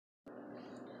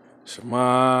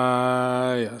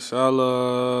Shema,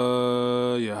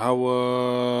 Yashala,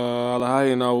 YAHAWAH,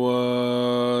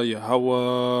 Allahayinawa,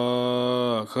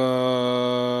 YAHAWAH,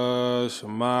 Aka,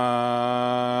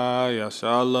 Shema,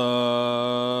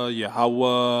 Yashala,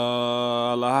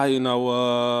 YAHAWAH,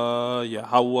 Allahayinawa,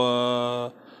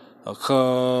 YAHAWAH,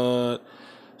 Aka,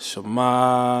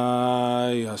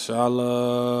 Shema,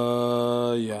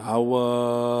 Yashala,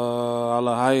 YAHAWAH,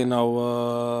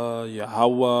 Allahayinawa,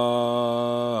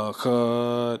 YAHAWAH,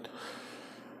 Aka.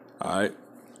 All right.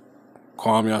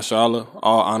 Kwam Yashala.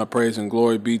 All honor, praise, and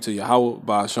glory be to Yahweh,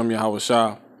 by Hashem Yahweh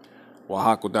Shah,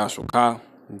 Wahakodash Wakah.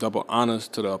 Double honors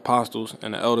to the apostles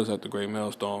and the elders at the great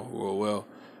millstone who are well.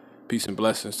 Peace and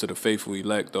blessings to the faithful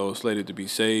elect, those slated to be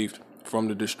saved from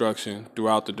the destruction,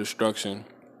 throughout the destruction,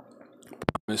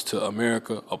 promised to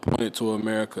America, appointed to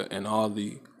America, and all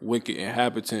the wicked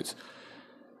inhabitants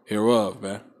hereof,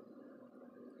 man.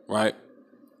 Right?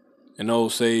 And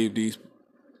those saved, these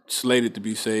slated to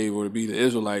be saved, or to be the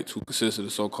Israelites, who consist of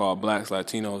the so-called blacks,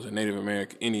 Latinos, and Native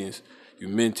American Indians. You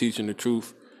men teaching the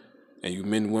truth, and you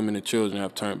men, women, and children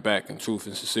have turned back in truth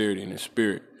and sincerity and in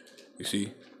spirit, you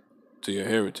see, to your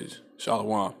heritage.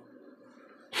 Shalom.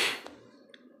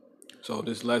 So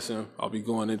this lesson, I'll be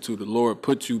going into: the Lord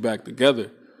put you back together,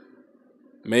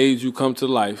 made you come to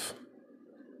life,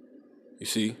 you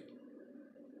see.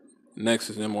 Next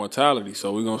is immortality.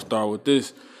 So we're going to start with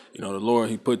this. You know, the Lord,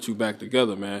 he put you back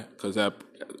together, man, because at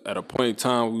a point in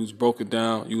time, we was broken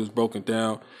down. You was broken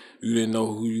down. You didn't know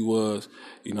who you was.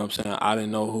 You know what I'm saying? I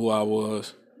didn't know who I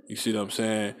was. You see what I'm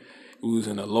saying? We was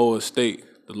in a lower state.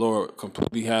 The Lord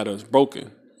completely had us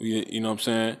broken. You know what I'm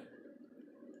saying?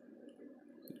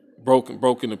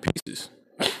 Broken to pieces.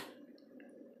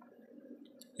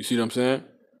 You see what I'm saying?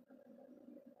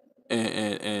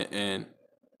 And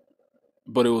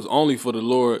but it was only for the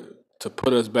Lord to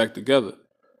put us back together.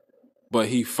 But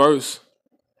he first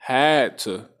had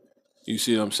to, you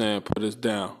see what I'm saying, put us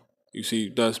down. You see,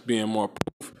 thus being more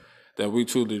proof that we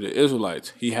truly the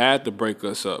Israelites. He had to break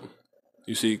us up.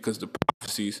 You see, because the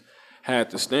prophecies had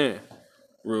to stand.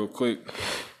 Real quick.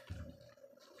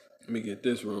 Let me get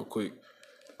this real quick.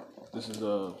 This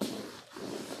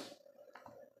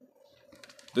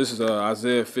is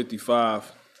Isaiah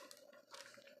 55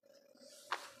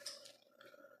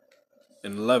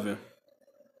 and 11.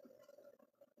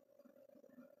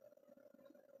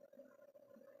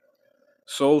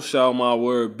 So shall my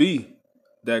word be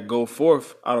that go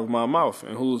forth out of my mouth.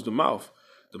 And who's the mouth?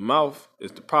 The mouth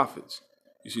is the prophets.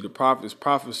 You see, the prophets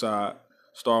prophesied,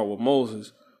 start with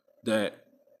Moses, that,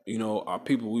 you know, our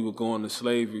people, we would go into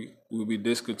slavery. We would be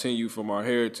discontinued from our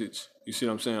heritage. You see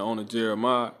what I'm saying? On to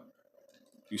Jeremiah.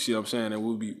 You see what I'm saying? And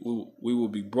we will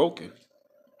be broken.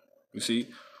 You see?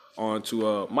 On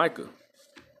to Micah.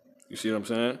 You see what I'm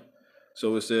saying?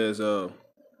 So it says, and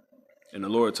the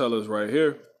Lord tell us right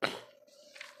here,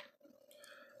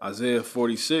 Isaiah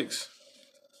 46,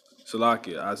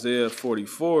 Salakia, Isaiah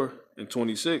 44 and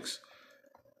 26,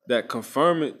 that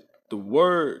confirmeth the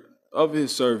word of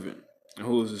his servant. And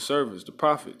who is his servants? The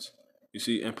prophets. You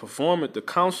see, and performeth the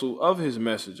counsel of his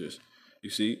messengers.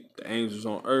 You see, the angels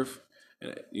on earth,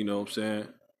 and you know what I'm saying?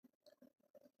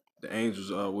 The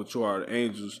angels, which are the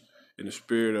angels in the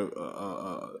spirit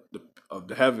of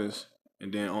the heavens,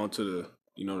 and then onto the,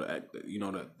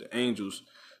 the angels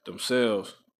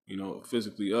themselves, you know,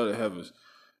 physically of the heavens,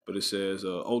 but it says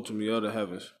ultimately of the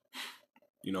heavens,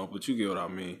 you know, but you get what I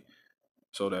mean.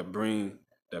 So that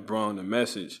brought the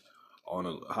message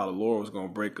on how the Lord was going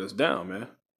to break us down, man.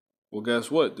 Well, guess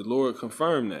what? The Lord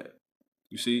confirmed that.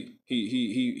 You see,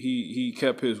 he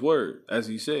kept his word, as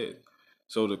he said.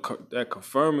 So that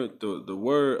confirmed the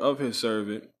word of his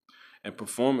servant and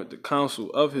performed the counsel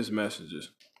of his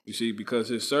messengers. You see, because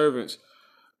his servants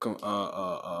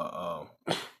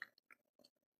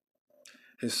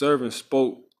his servants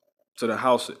spoke to the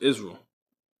house of Israel.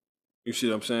 You see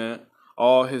what I'm saying?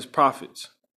 All his prophets,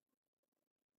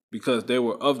 because they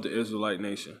were of the Israelite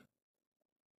nation.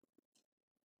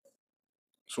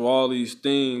 So all these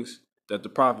things that the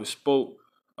prophets spoke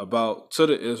about to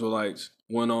the Israelites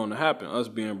went on to happen, us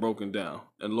being broken down.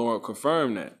 And Lord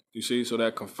confirmed that. You see, so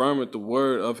that confirmed the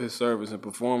word of his servants and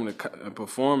performed the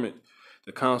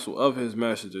counsel of his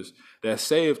messengers, that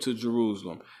saith to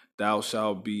Jerusalem, thou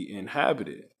shalt be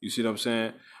inhabited. You see what I'm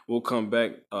saying? We'll come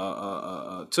back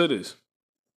to this.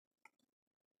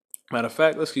 Matter of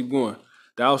fact, let's keep going.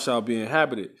 Thou shalt be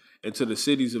inhabited, and to the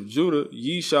cities of Judah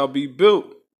ye shall be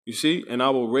built. You see, and I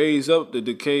will raise up the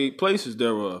decayed places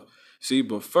thereof. See,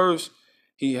 but first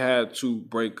he had to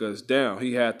break us down.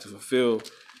 He had to fulfill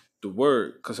the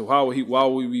word. Because why would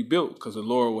we be built? Because the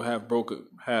Lord would have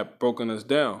broken us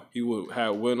down. He would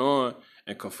have went on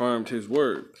and confirmed his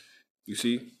word. You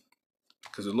see?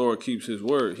 Because the Lord keeps his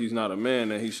word. He's not a man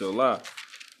that he shall lie.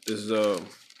 This is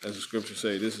as the scripture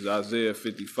say, this is Isaiah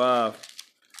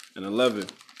 55:11.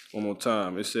 One more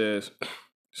time. It says,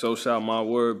 so shall my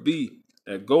word be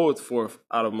that goeth forth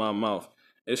out of my mouth.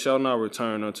 It shall not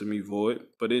return unto me void,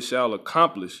 but it shall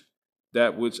accomplish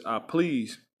that which I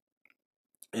please,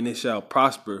 and it shall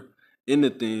prosper in the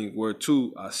thing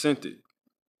whereto I sent it.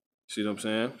 See what I'm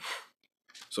saying?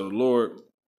 So the Lord,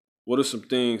 what are some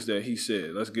things that he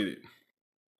said? Let's get it.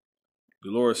 The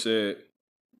Lord said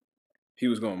he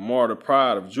was going to mar the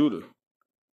pride of Judah.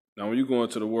 Now, when you go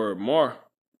into the word mar,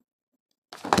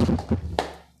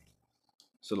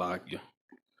 Salakia,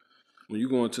 when you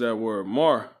go into that word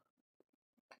mar,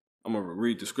 I'm going to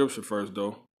read the scripture first,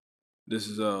 though. This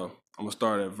is, I'm going to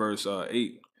start at verse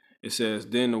 8. It says,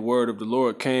 then the word of the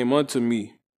Lord came unto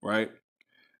me, right?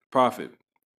 Prophet.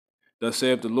 Thus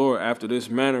saith the Lord, after this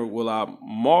manner will I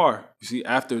mar. You see,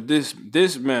 after this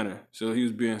manner, so he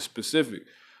was being specific,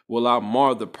 will I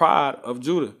mar the pride of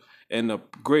Judah and the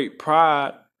great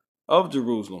pride of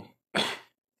Jerusalem.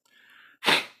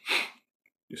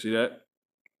 You see that?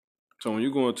 So when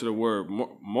you go into the word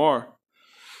mar,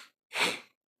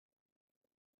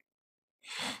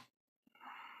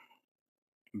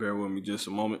 bear with me just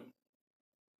a moment.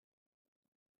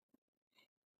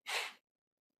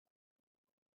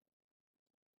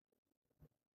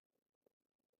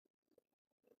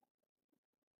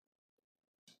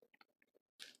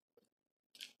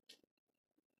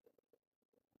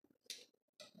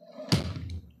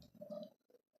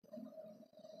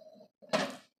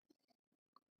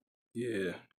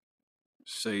 Yeah,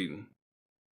 Satan.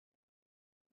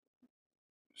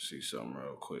 See something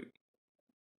real quick.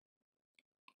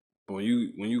 But when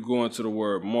you go into the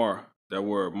word mar, that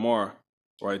word mar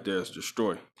right there is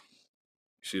destroy. You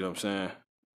see what I'm saying?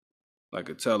 Like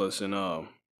it tell us in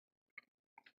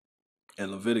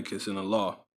Leviticus in the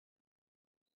law,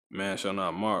 man shall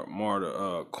not mar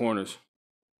the corners.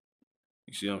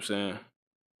 You see what I'm saying?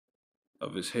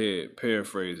 Of his head,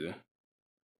 paraphrasing.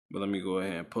 But let me go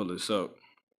ahead and pull this up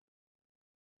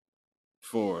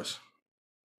for us.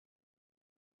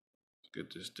 Let's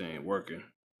get this thing working.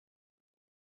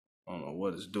 I don't know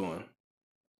what it's doing.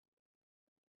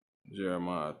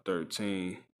 Jeremiah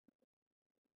 13.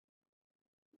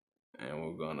 And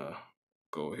we're gonna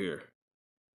go here.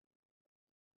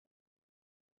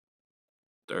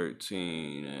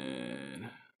 13 and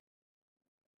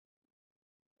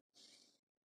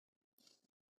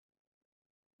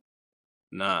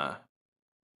 9.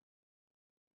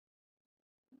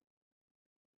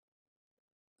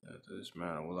 After this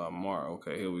manner will I mar.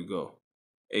 Okay, here we go.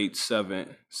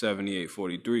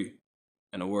 8:7:78:43.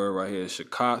 And the word right here is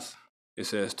shakath. It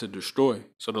says to destroy.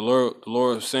 So the Lord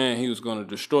was saying he was going to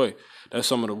destroy. That's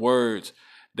some of the words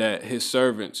that his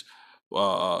servants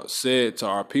said to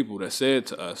our people, that said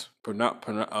to us,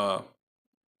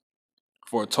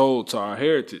 foretold to our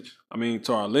heritage.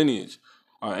 To our lineage,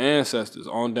 our ancestors,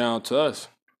 on down to us.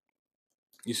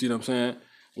 You see what I'm saying?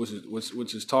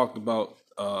 Which is talked about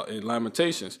in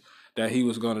Lamentations, that he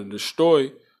was going to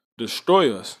destroy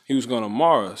us. He was going to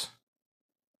mar us.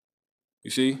 You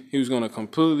see, he was going to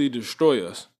completely destroy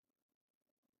us.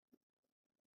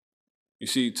 You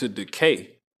see, to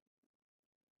decay,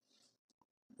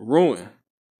 ruin.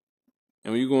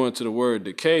 And when you go into the word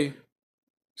decay,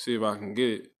 see if I can get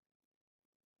it.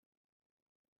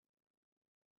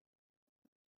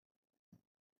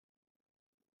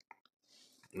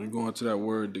 When you go into that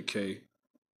word decay,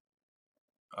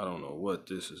 I don't know what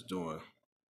this is doing.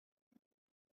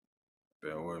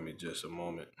 Bear with me just a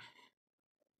moment.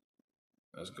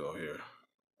 Let's go here.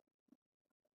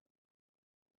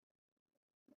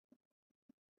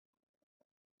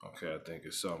 Okay, I think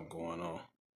it's something going on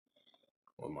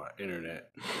with my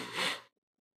internet.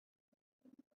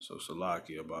 So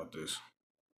Salaki about this.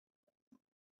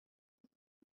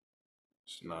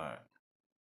 It's not.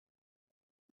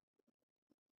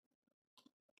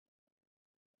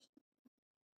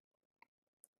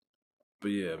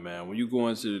 But yeah, man, when you go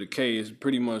into the decay, it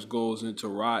pretty much goes into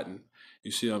rotten.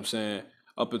 You see what I'm saying?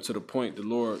 Up until the point the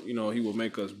Lord, he will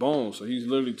make us bones. So he's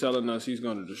literally telling us he's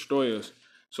going to destroy us.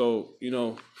 So,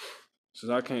 since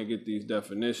I can't get these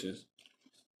definitions,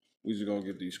 we just going to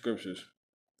get these scriptures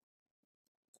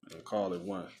and call it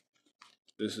one.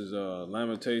 This is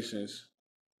Lamentations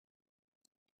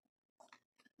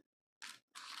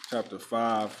chapter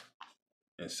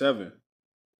 5:7.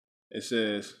 It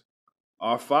says,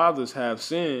 our fathers have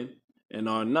sinned and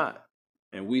are not,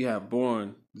 and we have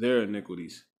borne their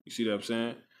iniquities. You see what I'm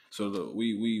saying? So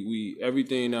we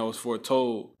everything that was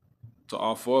foretold to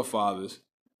our forefathers,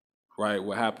 right,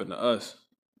 what happened to us.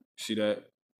 See that?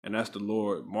 And that's the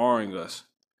Lord marring us,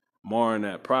 marring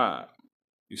that pride.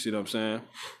 You see what I'm saying?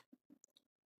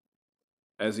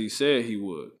 As he said he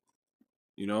would,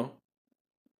 you know?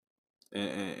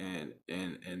 And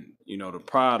you know, the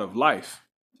pride of life.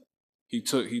 He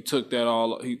took that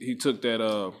all he took that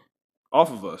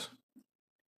off of us.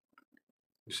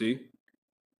 You see?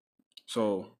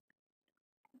 So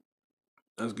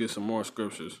let's get some more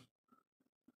scriptures.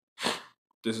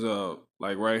 This is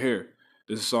like right here.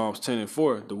 This is Psalms 10 and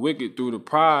 4. The wicked through the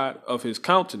pride of his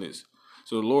countenance.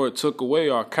 So the Lord took away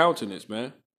our countenance,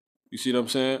 man. You see what I'm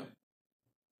saying?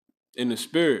 In the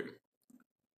spirit.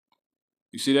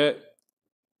 You see that?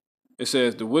 It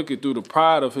says the wicked through the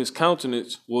pride of his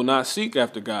countenance will not seek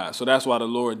after God. So that's why the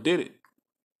Lord did it.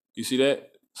 You see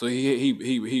that? So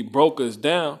he broke us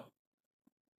down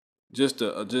just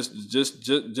to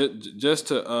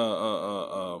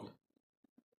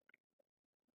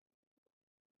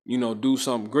you know, do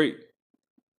something great.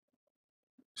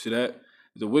 See that?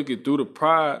 The wicked through the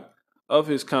pride of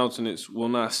his countenance will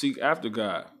not seek after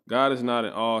God. God is not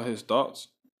in all his thoughts.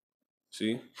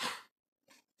 See?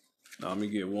 Now let me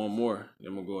get one more. Then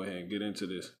I'm gonna go ahead and get into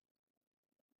this.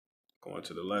 Going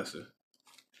to the lesson.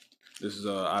 This is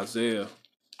Isaiah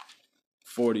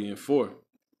 40 and 4.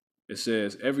 It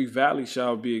says, every valley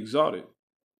shall be exalted,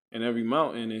 and every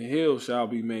mountain and hill shall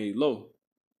be made low,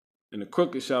 and the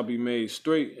crooked shall be made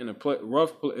straight, and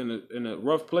the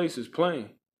rough places plain.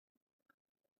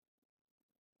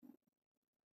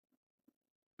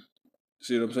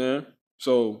 See what I'm saying?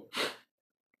 So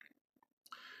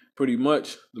pretty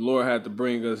much the Lord had to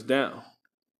bring us down,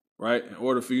 right? In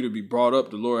order for you to be brought up,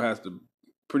 the Lord has to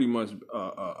pretty much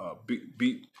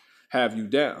have you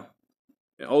down.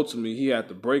 And ultimately, he had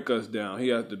to break us down. He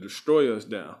had to destroy us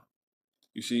down.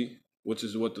 You see, which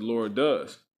is what the Lord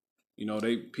does. You know,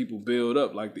 people build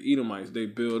up like the Edomites. They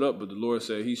build up, but the Lord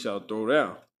said he shall throw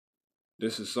down.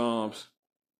 This is Psalms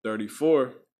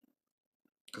 34,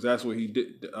 because that's what he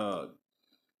did.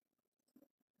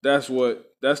 That's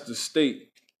the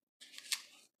state.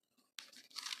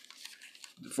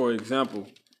 For example,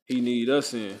 he need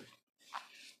us in.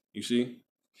 You see,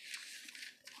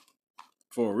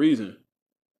 for a reason.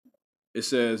 It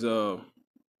says,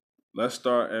 let's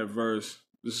start at verse.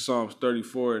 This is Psalms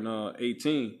 34 and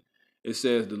 18. It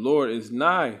says, the Lord is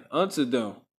nigh unto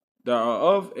them that are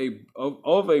of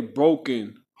a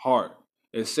broken heart,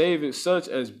 and saveth such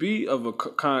as be of a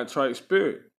contrite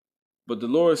spirit. But the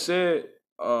Lord said,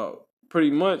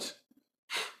 pretty much,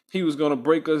 he was going to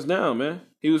break us down, man.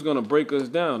 He was going to break us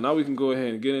down. Now we can go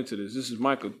ahead and get into this. This is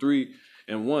Micah 3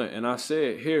 and 1. And I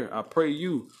said, here, I pray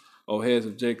you, O heads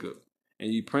of Jacob,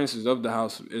 and ye princes of the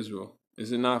house of Israel.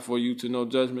 Is it not for you to know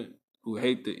judgment, who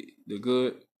hate the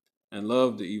good and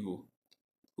love the evil,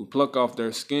 who pluck off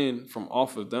their skin from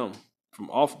off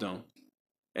them,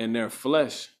 and their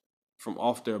flesh from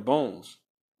off their bones?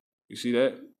 You see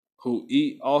that? Who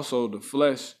eat also the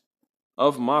flesh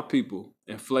of my people,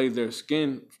 and flay their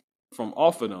skin from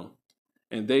off of them,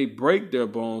 and they break their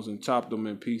bones and chop them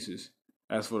in pieces,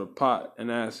 as for the pot and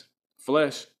as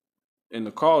flesh in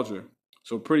the cauldron.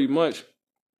 So pretty much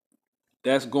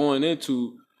that's going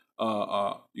into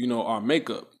you know, our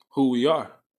makeup, who we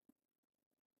are.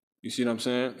 You see what I'm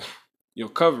saying? Your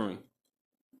covering.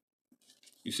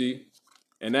 You see?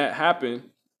 And that happened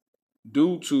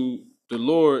due to the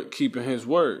Lord keeping his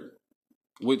word,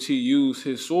 which he used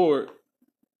his sword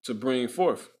to bring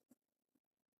forth.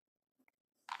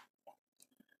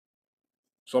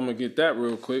 So I'm going to get that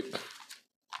real quick.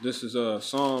 This is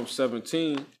Psalm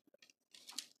 17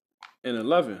 and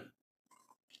 11.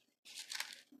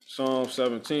 Psalm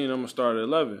 17, I'm going to start at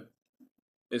 11.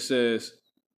 It says,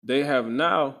 they have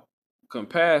now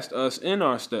compassed us in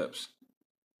our steps.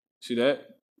 See that?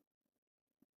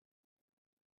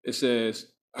 It says,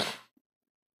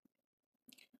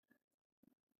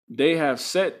 they have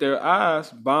set their eyes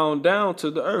bound down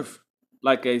to the earth,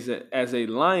 like as a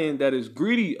lion that is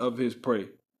greedy of his prey,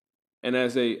 and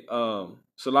as a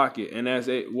Salakia, and as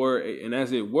it were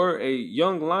a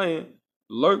young lion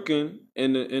lurking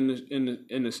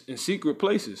in secret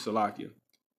places, Salakia.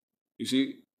 You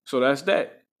see, so that's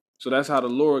that. So that's how the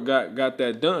Lord got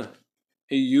that done.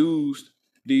 He used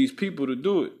these people to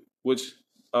do it, which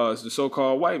is the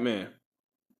so-called white man.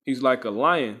 He's like a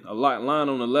lion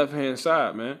on the left-hand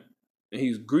side, man. And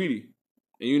he's greedy.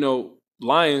 And you know,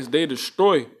 lions, they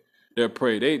destroy their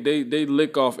prey. They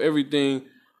lick off everything.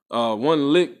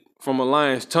 One lick from a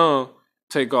lion's tongue,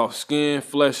 take off skin,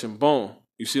 flesh, and bone.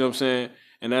 You see what I'm saying?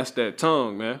 And that's that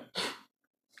tongue, man.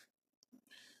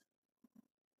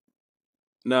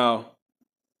 Now,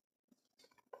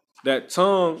 that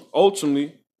tongue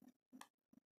ultimately,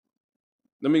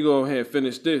 let me go ahead and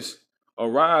finish this.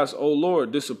 Arise, O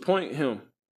Lord, disappoint him.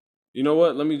 You know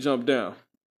what? Let me jump down.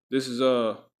 This is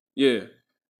yeah.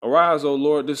 Arise, O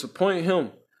Lord, disappoint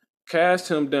him. Cast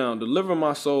him down. Deliver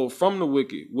my soul from the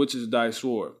wicked, which is thy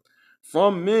sword.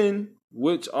 From men,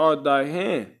 which are thy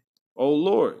hand, O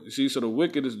Lord. You see, so the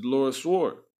wicked is the Lord's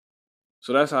sword.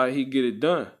 So that's how he get it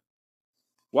done.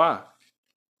 Why?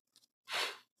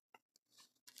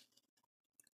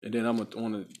 And then I'm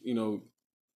gonna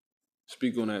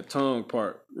speak on that tongue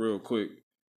part real quick.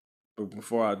 But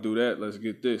before I do that, let's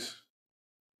get this.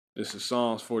 This is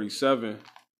Psalms 47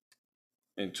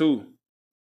 and 2.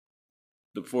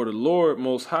 For the Lord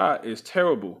Most High is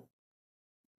terrible.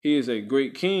 He is a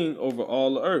great king over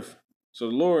all the earth. So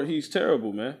the Lord, he's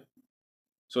terrible, man.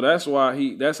 So that's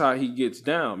how he gets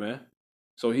down, man.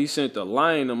 So he sent a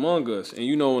lion among us. And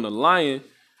you know, when a lion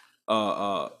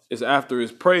is after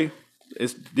his prey,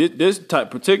 it's this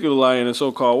type particular lion, the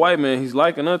so-called white man, he's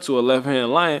likened unto a left-hand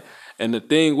lion. And the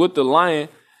thing with the lion,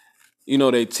 you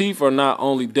know, their teeth are not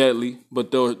only deadly,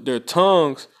 but their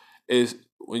tongues is,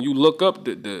 when you look up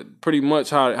the pretty much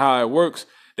how it works,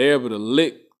 they're able to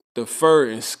lick the fur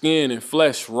and skin and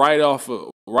flesh right off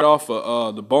of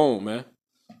the bone, man.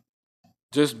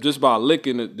 Just by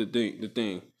licking the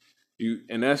thing.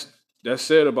 And that's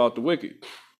said about the wicked.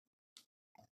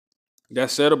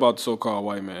 That's said about the so-called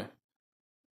white man.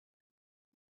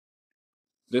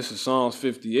 This is Psalms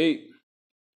 58.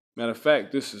 Matter of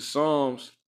fact, this is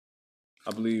Psalms,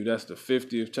 I believe that's the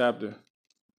 50th chapter.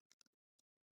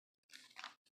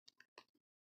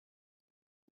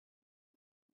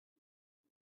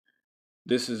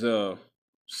 This is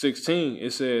 16.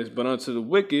 It says, "But unto the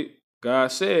wicked, God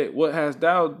said, what hast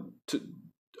thou to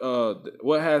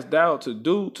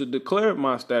do to declare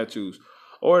my statutes,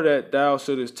 or that thou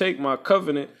shouldest take my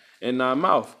covenant in thy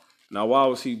mouth?" Now, why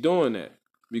was he doing that?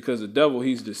 Because the devil,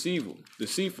 he's deceitful.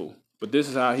 But this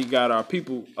is how he got our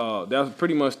people. That was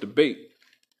pretty much the bait,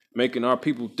 making our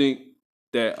people think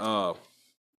that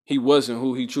he wasn't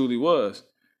who he truly was,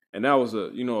 and that was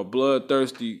a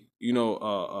bloodthirsty,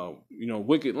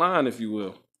 wicked line, if you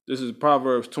will. This is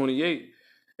Proverbs 28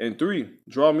 and 3.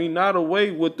 "Draw me not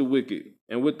away with the wicked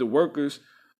and with the workers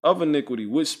of iniquity,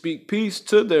 which speak peace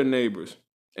to their neighbors."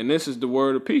 And this is the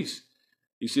word of peace.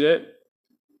 You see that?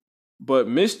 "But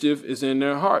mischief is in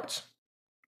their hearts."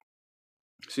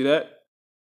 See that?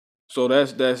 So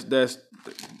that's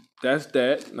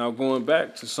that. Now going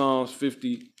back to Psalms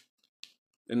 50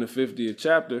 in the 50th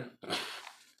chapter,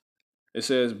 it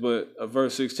says,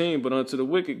 verse 16, "But unto the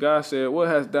wicked, God said, what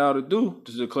hast thou to do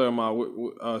to declare my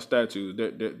statutes?"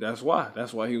 That's why.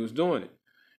 That's why he was doing it.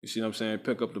 You see what I'm saying?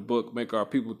 Pick up the book, make our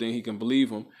people think he can believe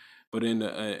him. But in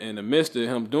the midst of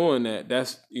him doing that,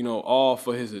 that's, all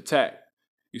for his attack.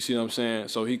 You see what I'm saying?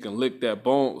 So he can lick that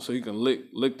bone, so he can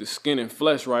lick the skin and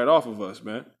flesh right off of us,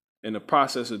 man. In the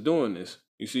process of doing this,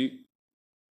 you see?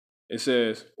 It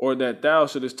says, "Or that thou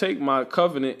shouldest take my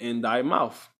covenant in thy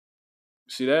mouth."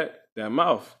 See that? That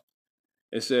mouth.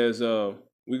 It says,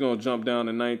 we're going to jump down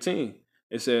to 19.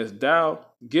 It says, "Thou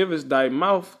givest thy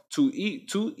mouth to eat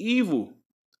to evil,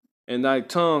 and thy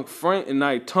tongue frameth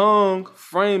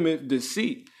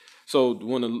deceit." So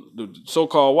when the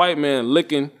so-called white man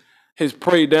licking his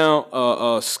prey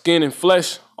down, skin and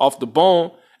flesh off the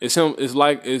bone, it's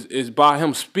by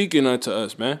him speaking unto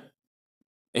us, man.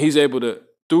 And he's able to,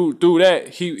 through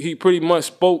that, he pretty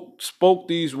much spoke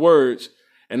these words,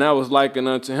 and that was likened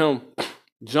unto him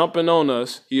jumping on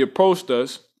us. He approached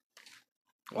us.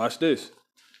 Watch this.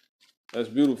 That's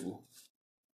beautiful.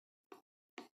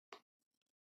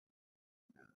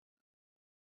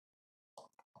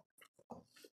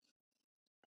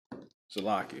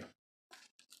 Salakia.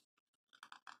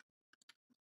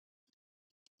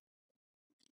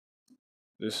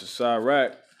 This is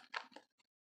Sirach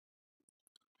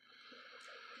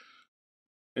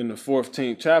in the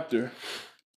 14th chapter,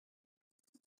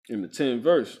 in the 10th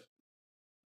verse.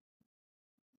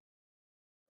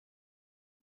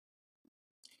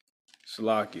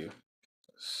 Salakia.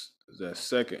 That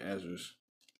second Ezra.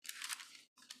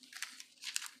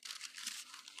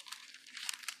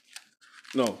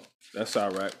 No, that's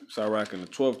Sirach. Sirach in the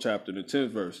 12th chapter, the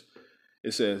 10th verse.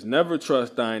 It says, "Never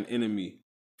trust thine enemy,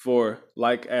 for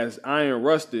like as iron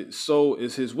rusted, so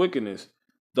is his wickedness.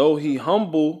 Though he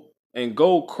humble and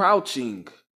go crouching,"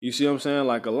 you see what I'm saying,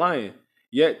 "like a lion,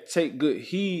 yet take good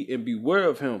heed and beware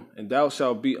of him, and thou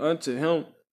shalt be unto him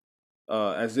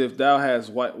as if thou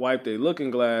hast wiped a looking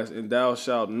glass, and thou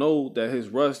shalt know that his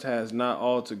rust has not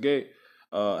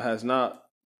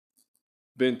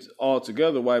been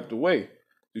altogether wiped away."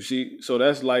 You see, so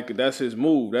that's his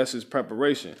move. That's his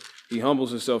preparation. He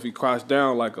humbles himself. He crouches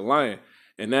down like a lion,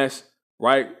 and that's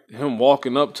right. Him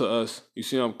walking up to us. You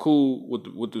see, I'm cool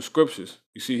with the scriptures.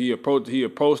 You see, he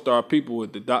approached our people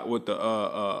with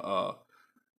the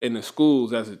in the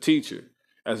schools as a teacher,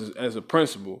 as a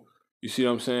principal. You see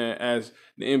what I'm saying? As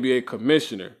the NBA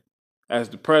commissioner, as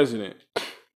the president.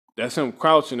 That's him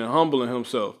crouching and humbling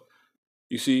himself.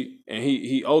 You see, and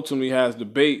he ultimately has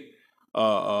debate,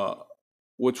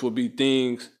 which will be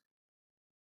things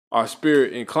our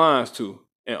spirit inclines to,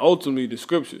 and ultimately the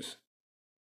scriptures.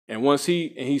 And once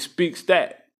he speaks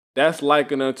that's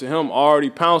likened unto him already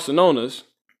pouncing on us.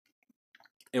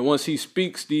 And once he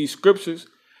speaks these scriptures,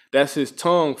 that's his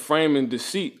tongue framing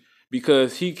deceit,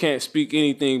 because he can't speak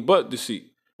anything but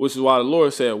deceit, which is why the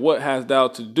Lord said, "What hast thou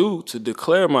to do to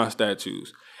declare my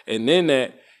statutes?" And then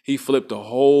that he flipped the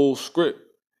whole script.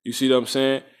 You see what I'm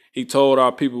saying? He told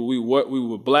our people we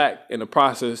were black in the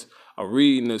process of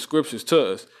reading the scriptures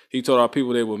to us. He told our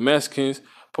people they were Mexicans,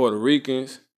 Puerto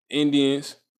Ricans,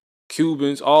 Indians,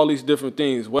 Cubans, all these different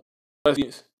things, West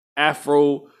Indians,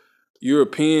 Afro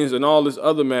Europeans, and all this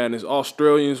other madness,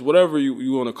 Australians, whatever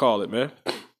you want to call it, man.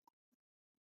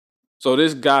 So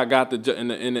this guy got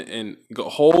the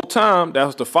whole time that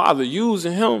was the Father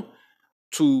using him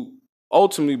to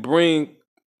ultimately bring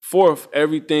forth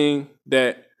everything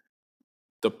that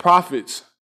the prophets,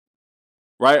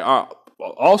 right, are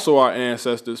also our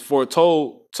ancestors,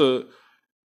 foretold to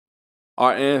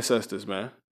our ancestors,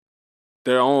 man.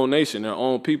 Their own nation, their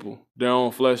own people, their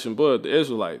own flesh and blood, the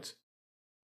Israelites.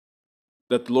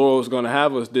 That the Lord was going to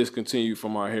have us discontinue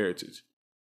from our heritage.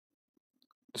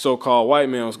 The so-called white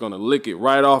man was going to lick it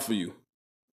right off of you.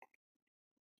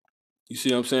 You see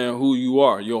what I'm saying? Who you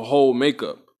are, your whole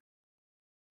makeup.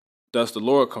 That's the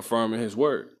Lord confirming his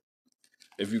word,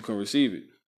 if you can receive it.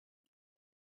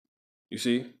 You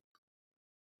see?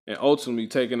 And ultimately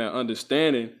taking that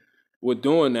understanding, with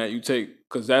doing that, you take,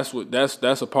 because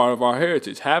that's a part of our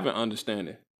heritage, having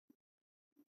understanding.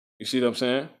 You see what I'm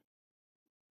saying?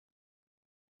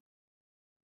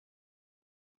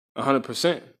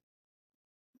 100%.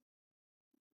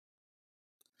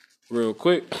 Real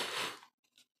quick.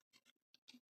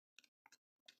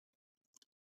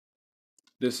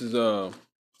 This is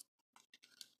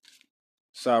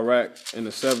Sirach in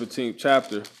the 17th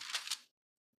chapter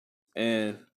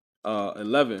and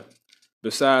 11.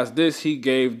 Besides this, he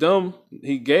gave them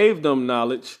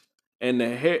knowledge and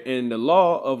the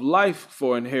law of life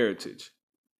for an heritage.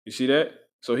 You see that?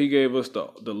 So he gave us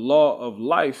the law of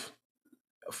life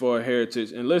for a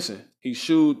heritage. And listen,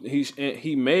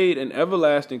 he made an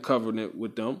everlasting covenant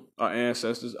with them, our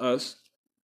ancestors, us,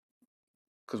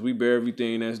 because we bear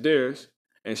everything that's theirs,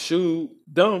 and shewed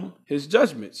them his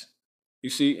judgments. You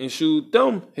see, and shewed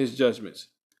them his judgments.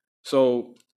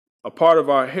 So a part of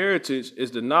our heritage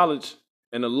is the knowledge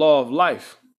and the law of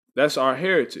life. That's our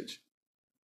heritage.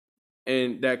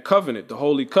 And that covenant, the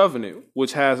holy covenant,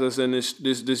 which has us in this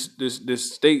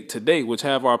state today, which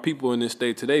have our people in this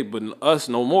state today, but us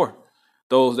no more.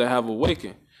 Those that have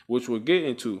awakened, which we'll get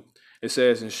into. It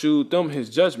says, and shewed them his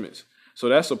judgments. So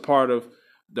that's a part of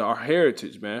our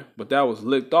heritage, man. But that was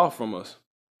licked off from us.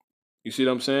 You see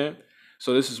what I'm saying?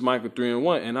 So this is Micah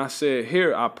 3:1. And I said,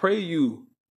 here, I pray you,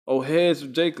 O heads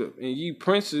of Jacob, and ye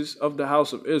princes of the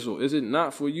house of Israel, is it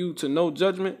not for you to know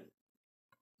judgment?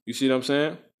 You see what I'm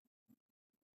saying?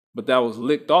 But that was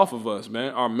licked off of us,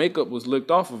 man. Our makeup was licked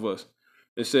off of us.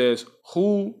 It says,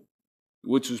 who,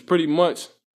 which was pretty much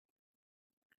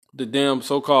the damn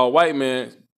so-called white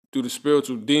man, through the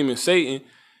spiritual demon Satan,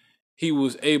 he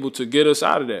was able to get us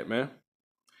out of that, man.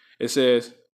 It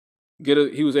says,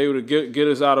 he was able to get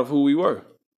us out of who we were.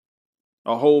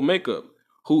 Our whole makeup.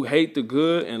 Who hate the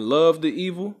good and love the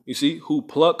evil. You see, who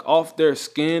pluck off their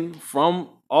skin from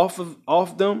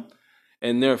off them,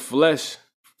 and their flesh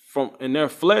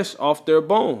off their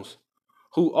bones.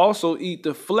 Who also eat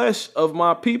the flesh of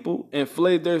my people and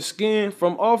flay their skin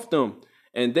from off them,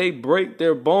 and they break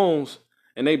their bones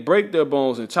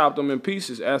and chop them in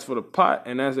pieces, as for the pot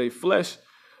and as a flesh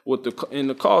in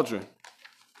the cauldron.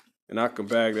 And I can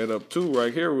bag that up too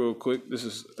right here real quick. This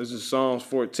is Psalms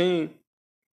 14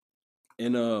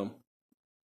 and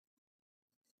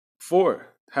 4.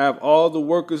 Have all the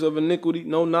workers of iniquity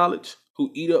no knowledge, who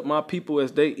eat up my people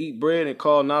as they eat bread and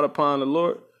call not upon the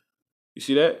Lord? You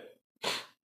see that?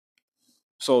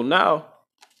 So now,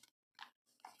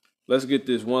 let's get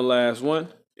this one last one,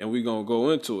 and we're going to go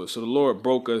into it. So the Lord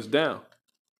broke us down,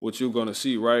 which you're going to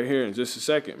see right here in just a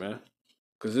second, man.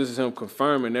 Because this is him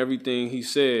confirming everything he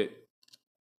said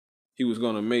he was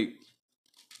going to make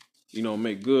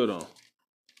good on.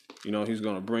 He's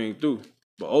going to bring through.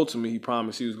 but ultimately he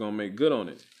promised he was going to make good on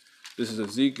it. This is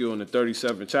Ezekiel in the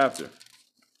 37th chapter.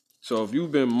 So if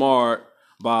you've been marred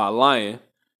by a lion,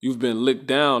 you've been licked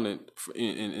down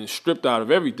and stripped out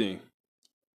of everything.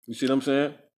 You see what I'm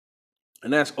saying?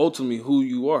 And that's ultimately who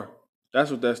you are. That's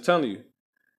what that's telling you.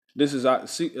 This is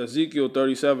Ezekiel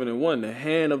 37:1. The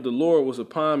hand of the Lord was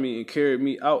upon me and carried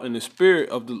me out in the spirit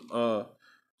of the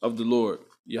Lord,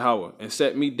 YAHAWAH, and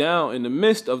set me down in the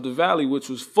midst of the valley, which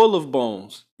was full of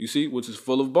bones. You see, which is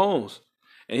full of bones.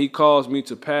 And he caused me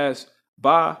to pass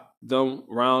by them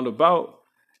round about,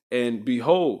 and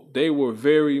behold, they were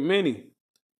very many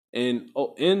in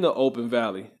the open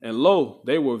valley, and lo,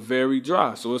 they were very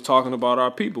dry. So it's talking about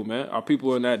our people, man. Our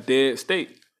people in that dead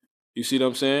state. You see what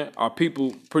I'm saying? Our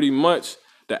people, pretty much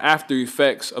the after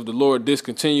effects of the Lord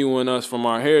discontinuing us from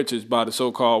our heritage by the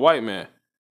so-called white man,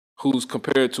 who's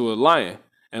compared to a lion.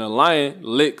 And a lion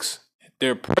licks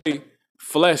their prey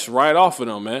flesh right off of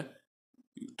them, man,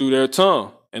 through their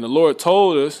tongue. And the Lord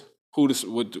told us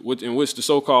in which the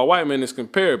so-called white man is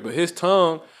compared. But his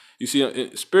tongue, you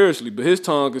see, spiritually, but his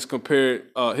tongue is compared.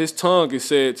 His tongue is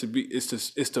said to be is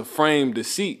to frame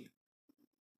deceit.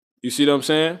 You see what I'm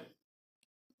saying?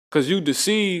 Because you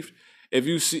deceived if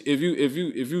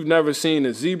you've never seen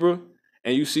a zebra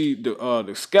and you see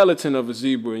the skeleton of a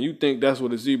zebra and you think that's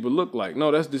what a zebra look like.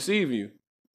 No, that's deceiving you,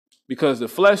 because the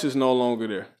flesh is no longer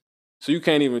there. So you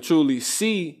can't even truly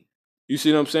see. You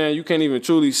see what I'm saying? You can't even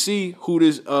truly see who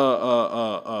this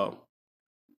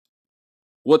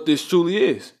what this truly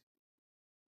is,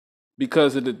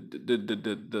 because of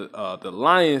the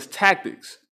lion's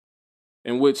tactics,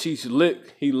 in which he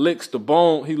licks the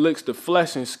bone, he licks the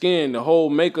flesh and skin, the whole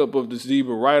makeup of the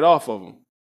zebra right off of him,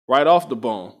 right off the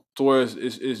bone, to where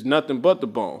it's nothing but the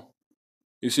bone.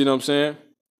 You see what I'm saying?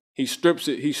 He strips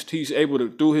it. He's able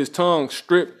to, through his tongue,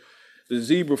 strip the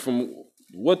zebra from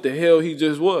what the hell he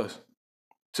just was,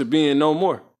 to being no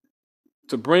more,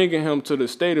 to bringing him to the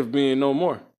state of being no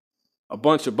more. A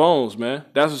bunch of bones, man.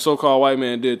 That's what so-called white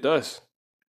man did to us.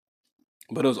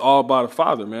 But it was all by the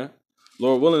Father, man.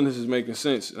 Lord willing, this is making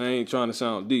sense. I ain't trying to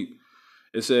sound deep.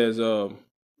 It says, and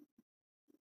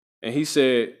he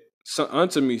said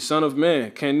unto me, Son of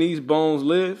man, can these bones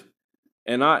live?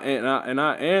 And I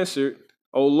answered,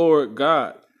 O Lord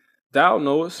God, thou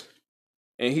knowest.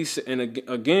 And he said, and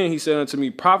again he said unto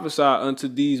me, prophesy unto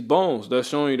these bones, thus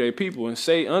showing you their people, and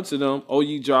say unto them, O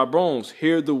ye dry bones,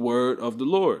 hear the word of the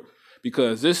Lord,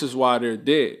 because this is why they're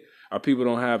dead. Our people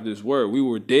don't have this word. We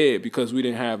were dead because we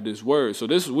didn't have this word. So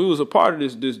we was a part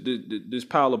of this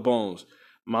pile of bones,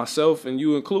 myself and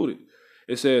you included.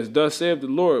 It says, thus saith the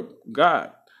Lord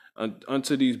God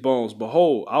unto these bones,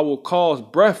 behold, I will cause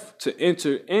breath to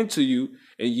enter into you,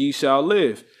 and ye shall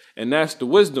live. And that's the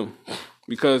wisdom,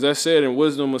 because that's said in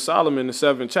Wisdom of Solomon, the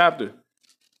 7th chapter.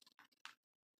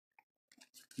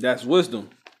 That's wisdom.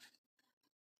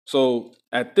 So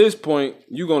at this point,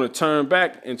 you're going to turn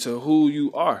back into who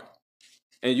you are,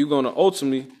 and you're going to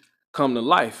ultimately come to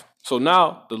life. So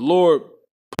now the Lord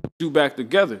put you back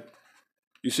together.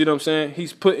 You see what I'm saying?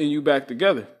 He's putting you back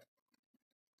together.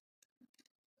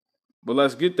 But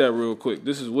let's get that real quick.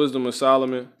 This is Wisdom of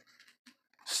Solomon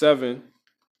 7,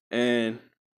 and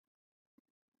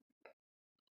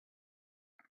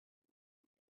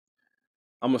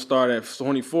I'm going to start at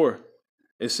 24.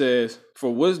 It says,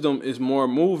 for wisdom is more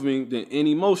moving than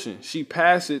any motion. She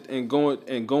passeth and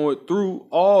going through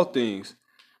all things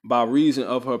by reason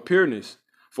of her pureness.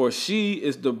 For she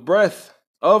is the breath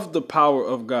of the power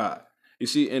of God. You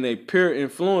see, and a pure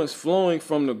influence flowing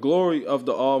from the glory of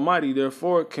the Almighty.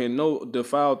 Therefore, can no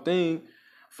defiled thing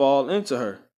fall into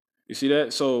her. You see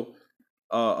that? So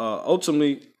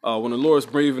ultimately, when the Lord's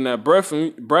breathing that breath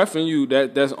in you,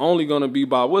 that's only going to be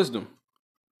by wisdom.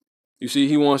 You see,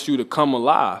 he wants you to come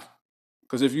alive.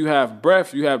 Because if you have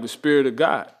breath, you have the Spirit of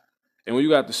God. And when you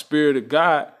got the Spirit of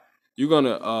God, you're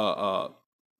gonna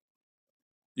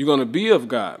be of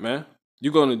God, man.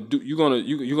 You're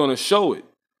gonna show it.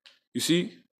 You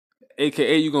see?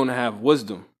 AKA you're gonna have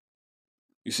wisdom.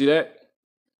 You see that?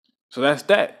 So that's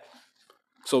that.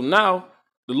 So now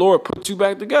the Lord put you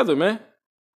back together, man.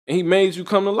 And he made you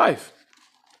come to life.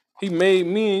 He made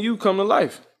me and you come to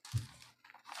life.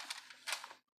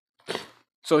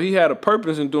 So he had a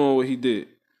purpose in doing what he did.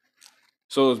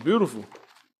 So it's beautiful.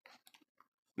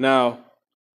 Now,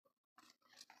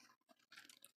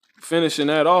 finishing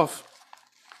that off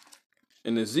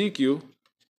in Ezekiel,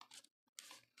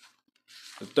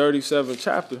 the 37th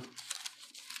chapter.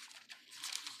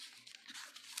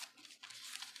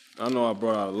 I know I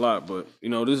brought out a lot, but,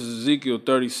 this is Ezekiel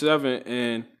 37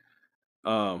 and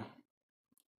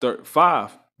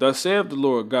 5. Thus saith the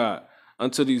Lord God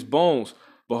unto these bones,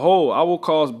 Behold, I will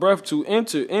cause breath to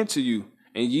enter into you,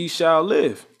 and ye shall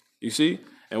live. You see?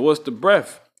 And what's the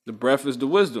breath? The breath is the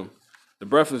wisdom. The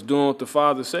breath is doing what the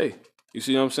Father say. You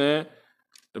see what I'm saying?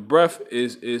 The breath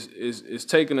is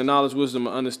taking the knowledge, wisdom,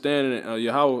 and understanding of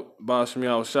Yahweh, Ba'ashem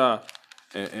Yahweh Shah,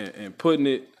 and putting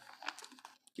it,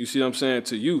 you see what I'm saying,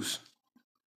 to use.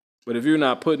 But if you're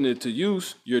not putting it to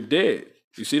use, you're dead.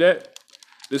 You see that?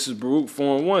 This is Baruch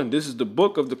 4:1. This is the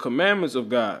book of the commandments of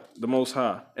God, the Most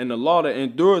High, and the law that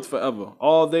endureth forever.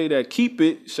 All they that keep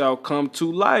it shall come to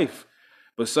life,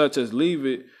 but such as leave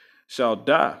it shall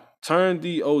die. Turn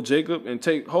thee, O Jacob, and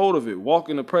take hold of it. Walk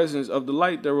in the presence of the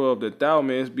light thereof, that thou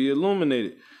mayest be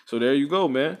illuminated. So there you go,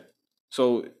 man.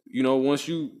 So, once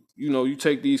you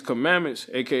take these commandments,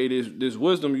 aka this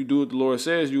wisdom, you do what the Lord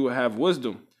says, you will have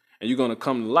wisdom, and you're going to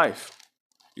come to life.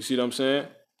 You see what I'm saying?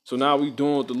 So now we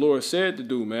doing what the Lord said to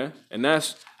do, man. And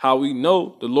that's how we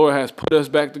know the Lord has put us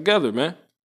back together, man.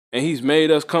 And he's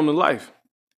made us come to life.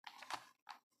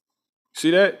 See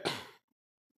that?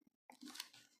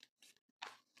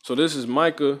 So this is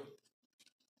Micah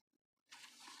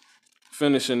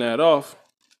finishing that off.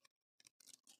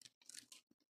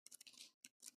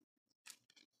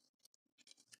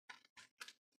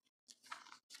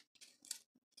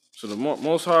 So the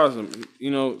Most High is,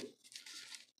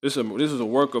 this is a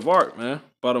work of art, man,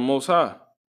 by the Most High.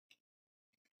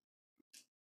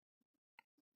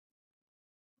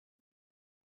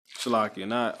 Shalaki,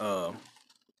 and I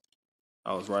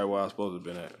was right where I was supposed to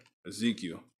have been at.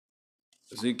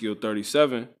 Ezekiel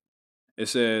 37. It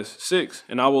says 6,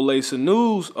 and I will lay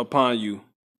sinews upon you,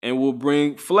 and will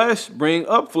bring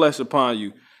up flesh upon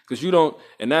you, because you don't,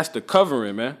 and that's the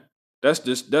covering, man. That's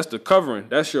the covering.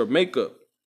 That's your makeup.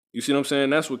 You see what I'm saying?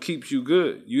 That's what keeps you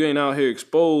good. You ain't out here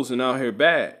exposed and out here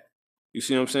bad. You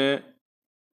see what I'm saying?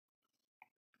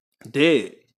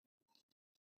 Dead.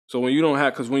 So when you don't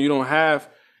have, because when you don't have,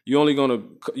 you're only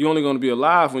gonna be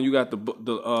alive when you got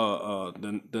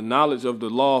the knowledge of the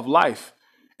law of life,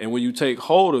 and when you take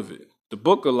hold of it, the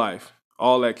book of life,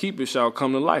 all that keep it shall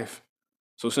come to life.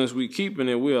 So since we keeping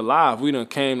it, we're alive. We done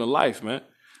came to life, man.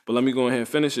 But let me go ahead and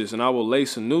finish this. And I will lay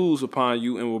sinews upon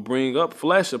you, and will bring up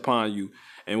flesh upon you,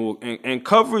 and will and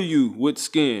cover you with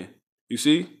skin. You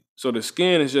see? So the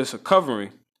skin is just a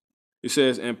covering. It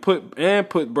says, and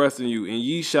put breath in you, and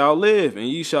ye shall live, and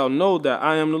ye shall know that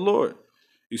I am the Lord.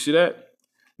 You see that?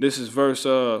 This is verse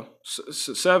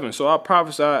 7. So I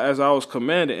prophesied as I was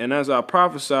commanded, and as I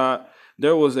prophesied,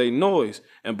 there was a noise,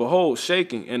 and behold,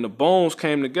 shaking, and the bones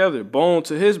came together, bone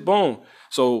to his bone.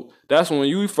 So that's when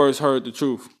you first heard the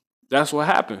truth. That's what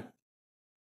happened.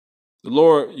 The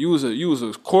Lord, you was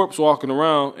a corpse walking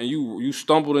around, and you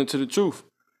stumbled into the truth.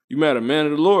 You met a man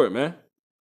of the Lord, man.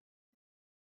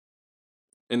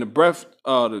 And the breath,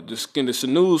 the skin, the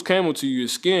sinews came onto your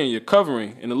skin, your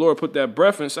covering, and the Lord put that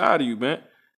breath inside of you, man.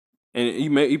 And he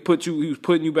was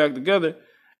putting you back together,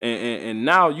 and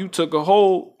now you took a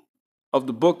hold of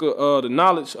the book of the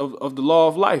knowledge of the law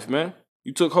of life, man.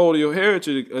 You took hold of your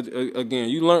heritage again.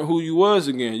 You learned who you was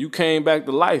again. You came back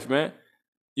to life, man.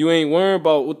 You ain't worrying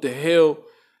about what the hell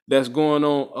that's going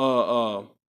on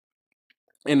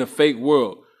in the fake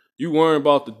world. You worrying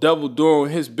about the devil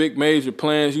doing his big major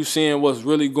plans. You seeing what's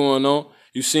really going on.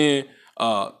 You seeing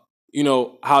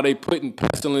how they putting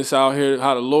pestilence out here,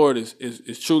 how the Lord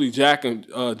is truly jacking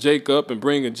Jacob and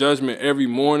bringing judgment every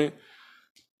morning.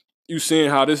 You seeing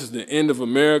how this is the end of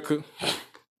America.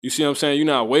 You see what I'm saying? You're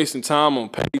not wasting time on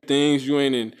petty things. You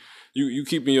ain't in. You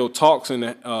keeping your talks in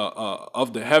the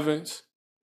of the heavens.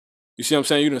 You see what I'm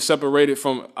saying? You done separated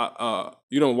from.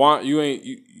 You don't want. You ain't.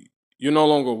 You're no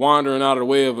longer wandering out of the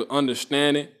way of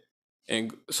understanding,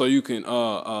 and so you can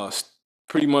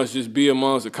pretty much just be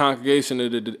amongst the congregation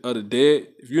of the dead.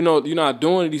 If you know you're not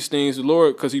doing these things, the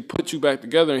Lord, because He put you back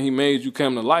together and He made you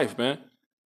come to life, man.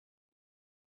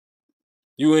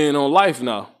 You ain't on life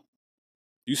now.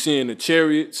 You seeing the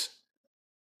chariots.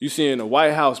 You seeing the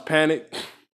White House panic.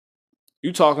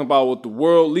 You talking about what the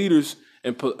world leaders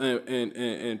and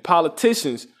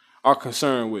politicians are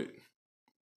concerned with.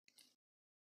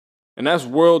 And that's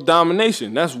world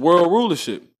domination. That's world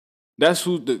rulership. That's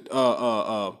who's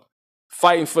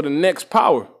fighting for the next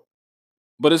power.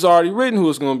 But it's already written who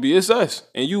it's going to be. It's us.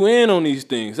 And you in on these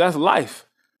things. That's life.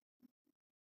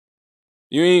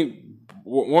 You ain't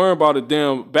worrying about a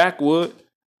damn backwood,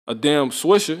 a damn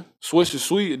Swisher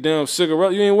Sweet, a damn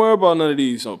cigarette. You ain't worried about none of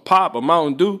these. A pop, a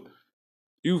Mountain Dew.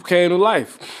 You came to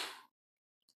life.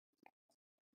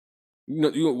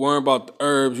 You worrying about the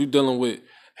herbs. You dealing with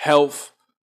health.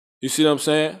 You see what I'm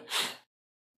saying?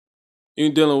 You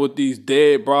ain't dealing with these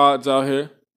dead broads out here.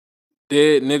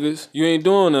 dead niggas. You ain't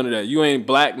doing none of that. You ain't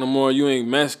black no more. You ain't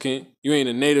Mexican. You ain't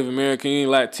a Native American. You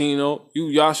ain't Latino. You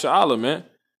Yasha, man.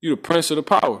 You the prince of the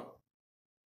power.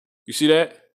 You see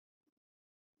that?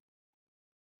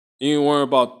 You ain't worrying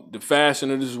about the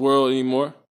fashion of this world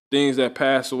anymore. Things that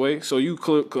pass away. So you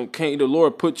can't, the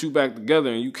Lord put you back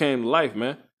together and you came to life,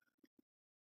 man.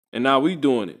 And now we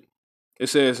doing it. It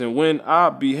says, and when I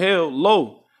beheld,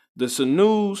 lo, the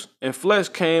sinews and flesh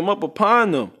came up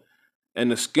upon them,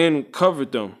 and the skin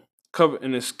covered them.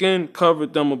 And the skin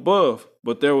covered them above,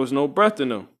 but there was no breath in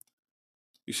them.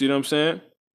 You see what I'm saying?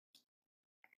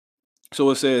 So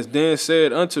it says, then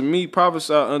said unto me,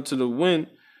 prophesy unto the wind,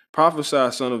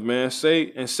 prophesy, son of man, say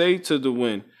to the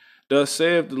wind, thus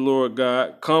saith the Lord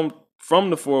God, come from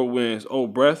the four winds, O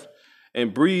breath,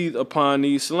 and breathe upon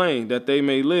these slain, that they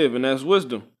may live. And that's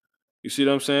wisdom. You see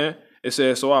what I'm saying? It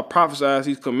says, so I prophesied as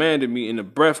he commanded me, and the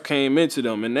breath came into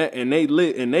them, and they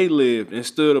lived and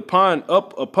stood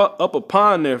up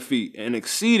upon their feet, an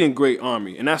exceeding great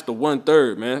army. And that's the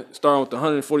 1/3, man. Starting with the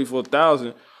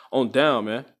 144,000 on down,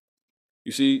 man.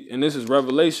 You see, and this is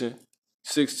Revelation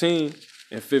 16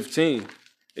 and 15.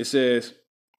 It says,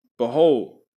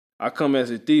 behold, I come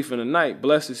as a thief in the night.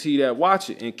 Blessed is he that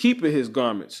watcheth and keepeth his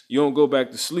garments. You don't go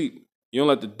back to sleep. You don't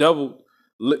let the devil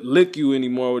lick you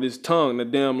anymore with his tongue, the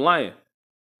damn lion,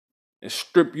 and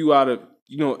strip you out of,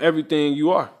 everything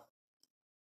you are.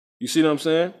 You see what I'm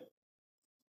saying?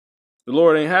 The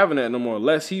Lord ain't having that no more.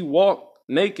 Lest he walk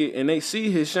naked and they see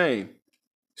his shame.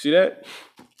 See that?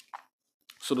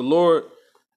 So the Lord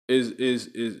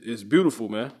is beautiful,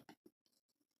 man.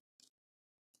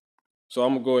 So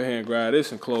I'm gonna go ahead and grab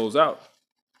this and close out.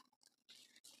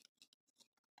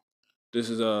 This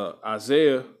is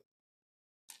Isaiah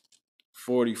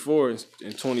 44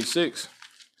 and 26.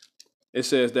 It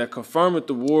says that confirmeth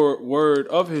the word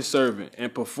of his servant,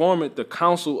 and performeth the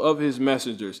counsel of his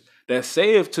messengers, that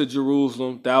saith to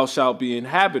Jerusalem, thou shalt be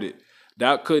inhabited.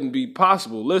 That couldn't be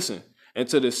possible. Listen, and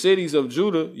to the cities of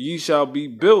Judah ye shall be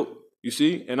built. You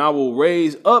see, and I will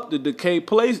raise up the decayed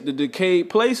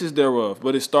places thereof.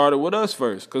 But it started with us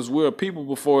first, because we're a people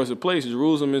before it's a place.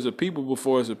 Jerusalem is a people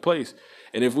before it's a place.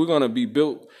 And if we're gonna be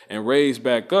built and raised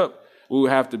back up, we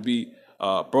would have to be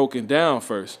broken down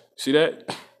first. See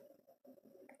that?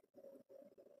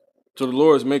 So the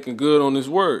Lord is making good on his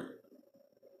word.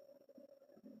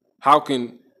 How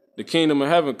can the kingdom of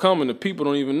heaven come and the people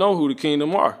don't even know who the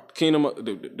kingdom are?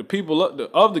 The people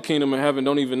of the kingdom of heaven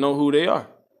don't even know who they are.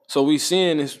 So we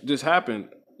seeing this happen,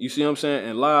 you see what I'm saying,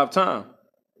 in live time.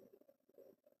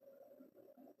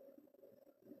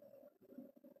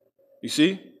 You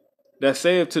see? That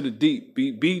saith to the deep,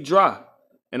 be dry,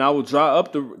 and I will dry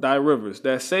up thy rivers.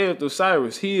 That saith to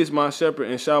Cyrus, he is my shepherd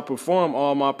and shall perform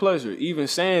all my pleasure. Even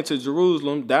saying to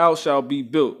Jerusalem, thou shalt be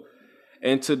built,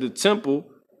 and to the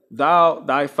temple,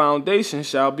 thy foundation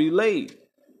shall be laid.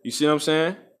 You see what I'm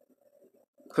saying?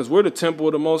 Because we're the temple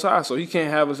of the Most High, so he can't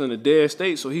have us in a dead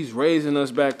state, so he's raising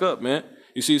us back up, man.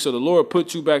 You see, so the Lord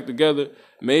put you back together,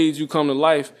 made you come to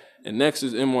life, and next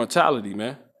is immortality,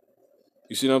 man.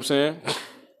 You see what I'm saying?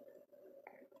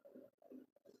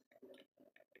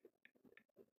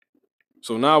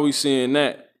 So now we seeing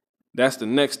that. That's the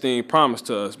next thing promised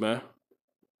to us, man.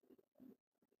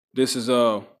 This is,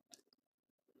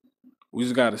 we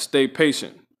just got to stay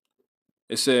patient.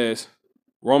 It says,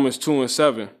 Romans 2 and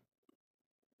 7.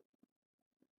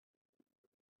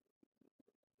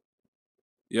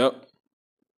 Yep.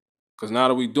 Because now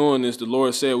that we doing this, the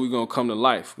Lord said we're going to come to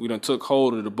life. We done took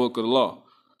hold of the book of the law.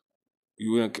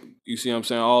 You see what I'm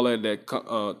saying? All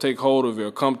that take hold of it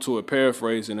or come to it,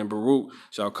 paraphrasing, and Baruch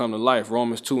shall come to life.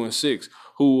 Romans 2 and 6.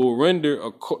 Who will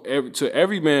render to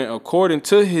every man according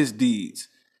to his deeds.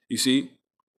 You see?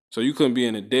 So you couldn't be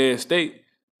in a dead state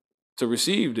to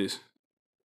receive this.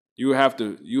 You have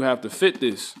to fit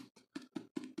this.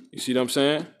 You see what I'm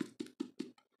saying?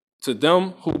 To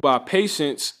them who by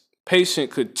patient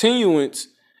continuance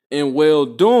in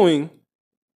well-doing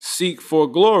seek for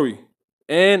glory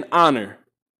and honor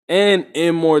and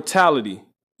immortality.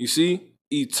 You see?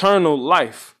 Eternal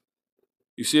life.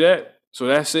 You see that? So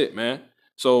that's it, man.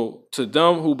 So to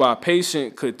them who by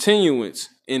patient continuance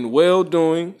in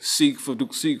well-doing seek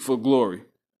for glory.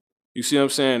 You see what I'm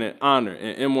saying? And honor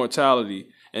and immortality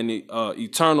and the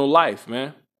eternal life,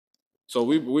 man. So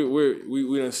we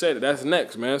done said it. That's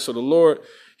next, man. So the Lord,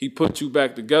 he put you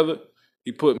back together.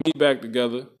 He put me back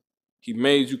together. He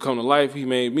made you come to life. He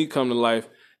made me come to life.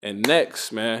 And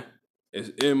next, man, is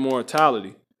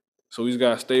immortality. So we just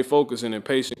got to stay focused and in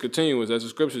patient continuance, as the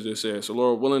scriptures just said. So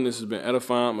Lord willing, this has been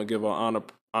edifying. I'm going to give our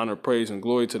honor, praise, and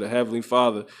glory to the Heavenly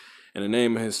Father in the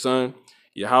name of his Son,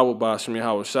 YAHAWAH,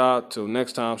 Yahawah Shah. Till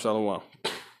next time, Shalom.